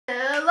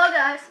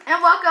guys,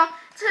 and welcome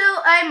to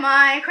a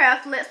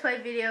Minecraft Let's Play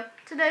video.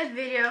 Today's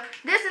video,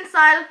 this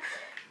inside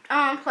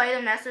play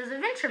the Master's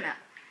Adventure map.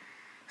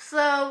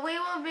 So we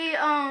will be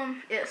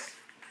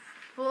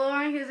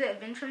exploring his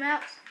adventure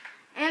maps,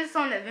 and it's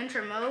on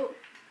adventure mode.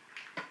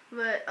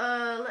 But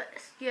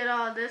let's get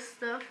all this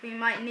stuff we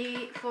might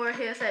need for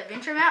his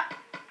adventure map.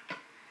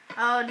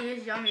 All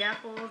these yummy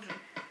apples and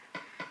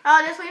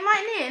all this we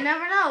might need.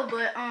 Never know,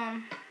 but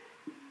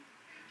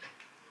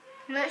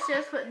let's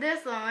just put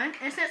this on.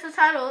 And since the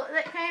title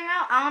that came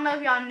out, I don't know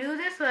if y'all knew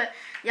this, but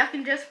y'all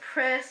can just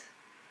press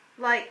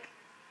like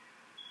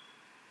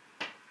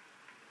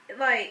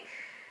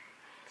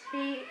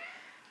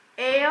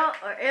T-L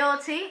or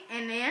LT,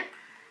 and then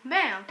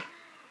bam.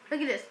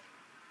 Look at this.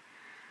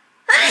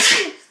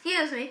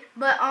 Excuse me.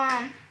 But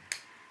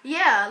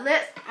yeah,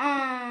 let's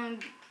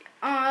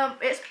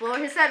explore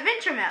his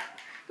adventure map.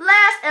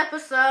 Last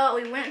episode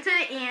we went to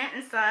the end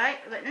inside,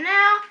 but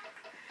now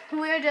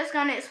we're just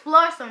gonna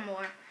explore some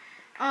more.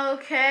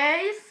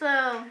 Okay,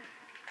 so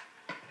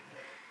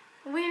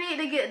we need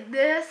to get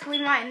this.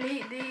 We might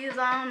need these,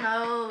 I don't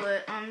know,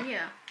 but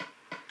yeah.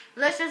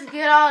 Let's just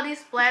get all these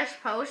splash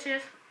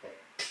potions.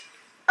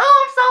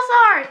 Oh, I'm so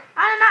sorry.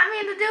 I did not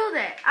mean to do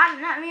that. I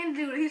did not mean to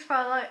do that. He's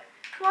probably like,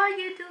 why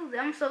you do that?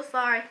 I'm so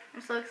sorry.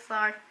 I'm so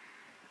sorry.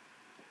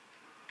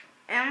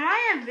 Am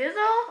I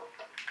invisible?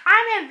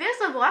 I'm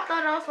invisible. I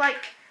thought I was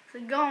like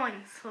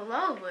going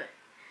slow, but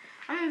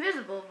I'm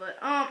invisible. But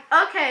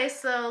okay,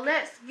 so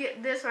let's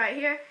get this right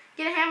here.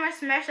 Get a hammer,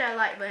 smash that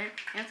like button,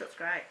 and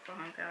subscribe for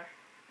home power.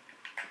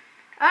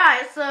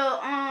 Alright,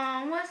 so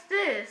what's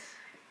this?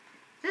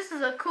 This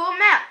is a cool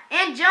map.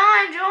 And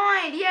John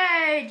joined.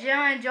 Yay,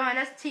 John joined.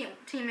 That's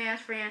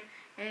T-Man's friend,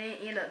 and it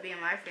ended up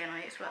being my friend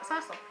on Xbox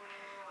also.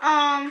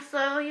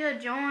 So yeah,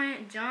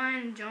 John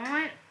joined.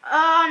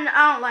 Oh, no,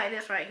 I don't like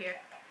this right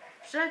here.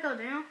 Should I go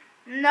down?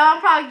 No, I'm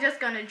probably just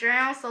gonna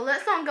drown. So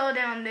let's not go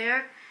down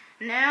there.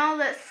 Now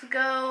let's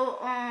go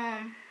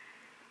up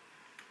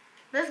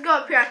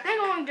here. I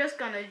think I'm just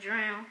gonna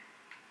drown.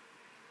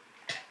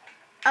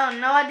 Oh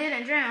no, I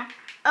didn't drown.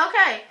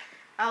 Okay,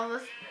 I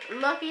was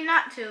lucky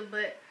not to,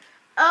 but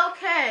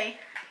okay.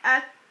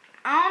 I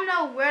don't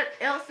know where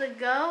else to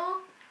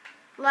go.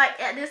 Like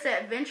at this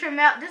adventure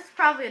map, this is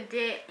probably a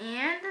dead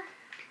end.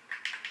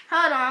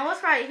 Hold on,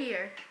 what's right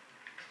here?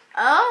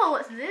 Oh,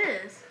 what's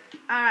this?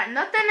 Alright,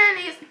 nothing in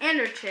these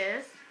ender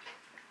chests.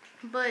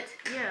 But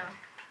yeah.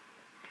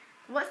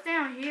 What's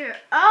down here?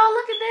 Oh,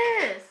 look at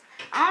this.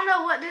 I don't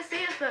know what this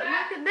is, but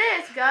look at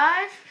this,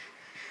 guys.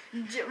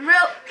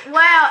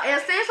 Wow,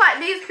 it seems like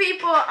these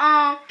people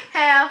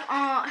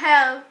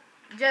have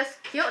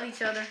just killed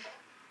each other.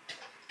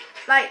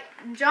 Like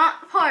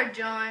poor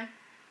John.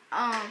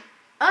 Oh,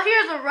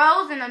 here's a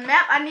rose and a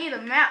map. I need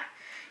a map.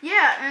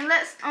 Yeah, and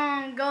let's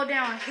go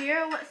down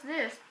here. What's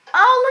this?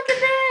 Oh, look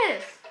at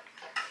this.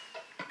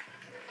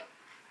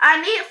 I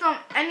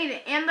need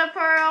an ender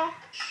pearl.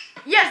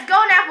 Yes,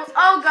 golden apples.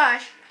 Oh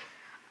gosh.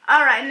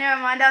 Alright, never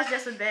mind. That was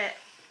just a bet.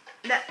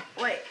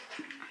 Wait.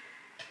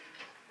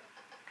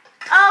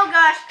 Oh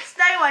gosh.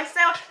 Stay away.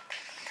 Stay away.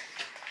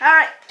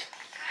 Alright.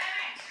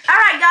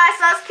 Alright, guys.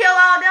 So let's kill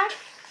all of them.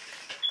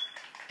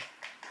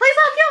 Please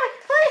don't kill me.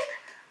 Please.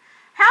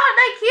 How did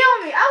they kill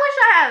me? I wish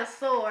I had a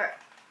sword.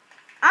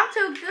 I'm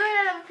too good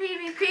at a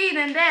PvP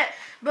than that.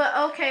 But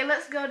okay,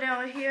 let's go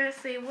down here and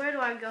see. Where do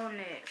I go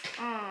next?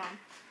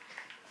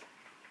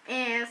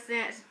 And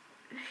since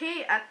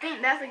I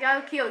think that's the guy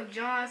who killed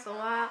John, so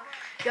I'll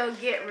go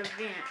get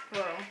revenge.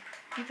 Well,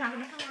 you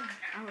talking to me?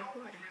 I'm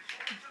recording.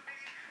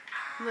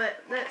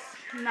 But let's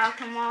knock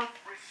him off.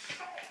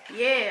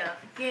 Yeah.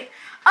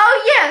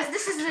 Oh yes,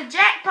 this is the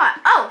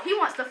jackpot. Oh, he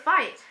wants to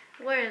fight.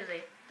 Where is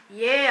he?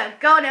 Yeah,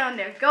 go down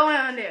there. Go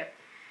down there.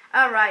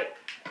 Alright.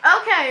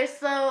 Okay,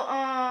 so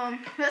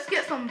let's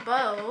get some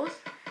bows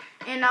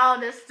and all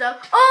this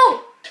stuff.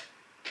 Oh!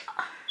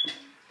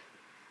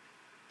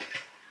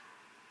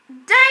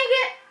 Dang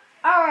it!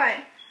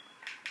 Alright.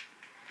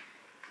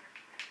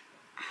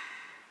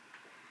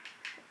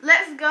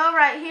 Let's go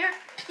right here.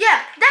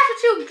 Yeah, that's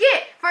what you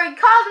get for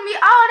causing me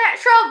all that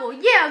trouble.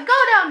 Yeah,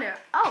 go down there.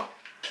 Oh,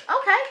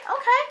 okay.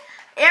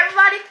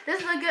 Everybody,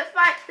 this is a good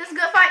fight. This is a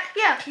good fight.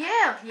 Yeah.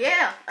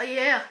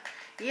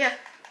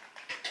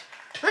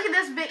 Look at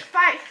this big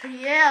fight.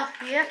 Yeah.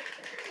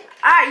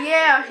 Alright,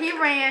 yeah, he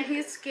ran.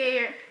 He's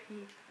scared.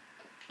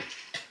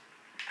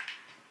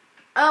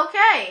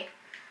 Okay.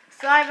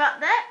 Sorry about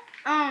that.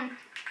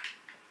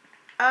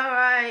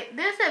 Alright,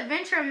 this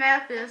adventure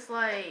map is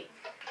like...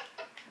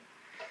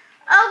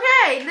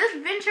 Okay, this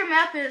adventure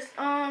map is,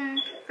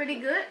 pretty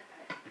good.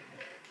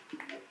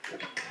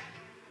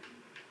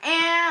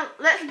 And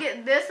let's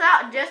get this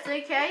out just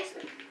in case.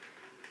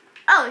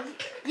 Oh,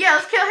 yeah,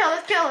 let's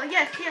kill him.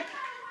 Yes.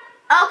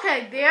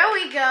 Okay, there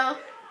we go.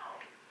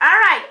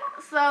 Alright,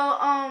 so,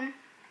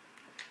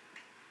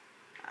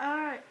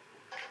 alright.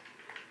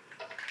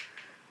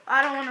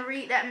 I don't want to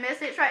read that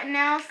message right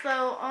now,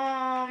 so,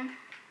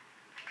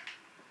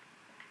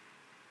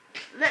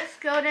 let's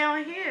go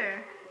down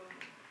here.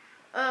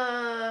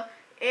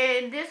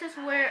 And this is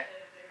where,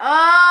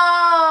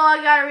 oh,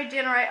 I gotta read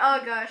generate.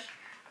 Oh gosh.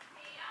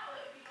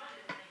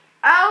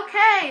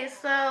 Okay,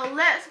 so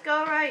let's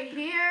go right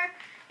here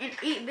and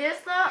eat this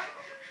up.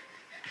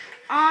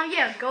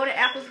 Yeah, golden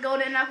apples,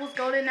 golden apples,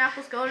 golden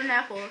apples, golden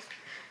apples.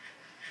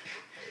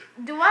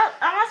 Am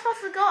I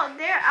supposed to go up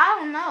there? I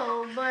don't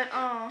know, but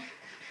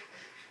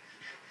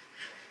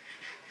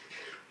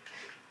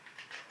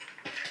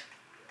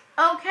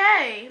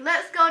okay,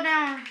 let's go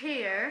down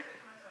here.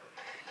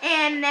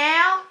 And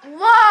now,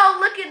 whoa,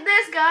 look at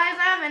this, guys.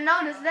 I haven't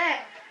noticed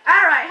that.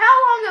 Alright, how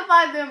long have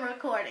I been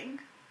recording?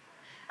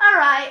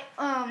 Alright,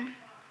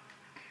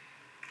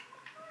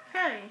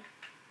 hey.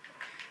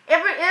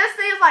 It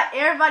seems like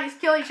everybody's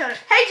killing each other.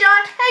 Hey,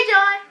 John. Hey,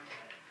 John.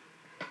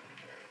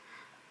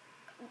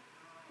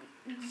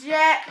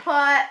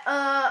 Jackpot.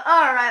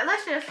 Alright,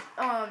 let's just,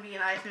 be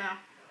nice now.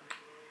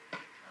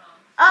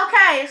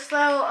 Okay, so,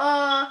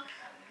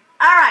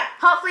 alright,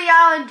 hopefully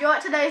y'all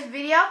enjoyed today's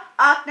video.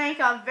 Thank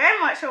y'all very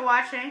much for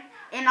watching,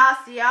 and I'll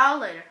see y'all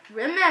later.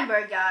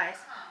 Remember, guys,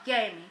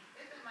 gaming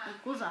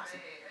equals awesome.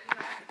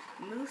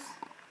 Moose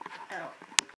out.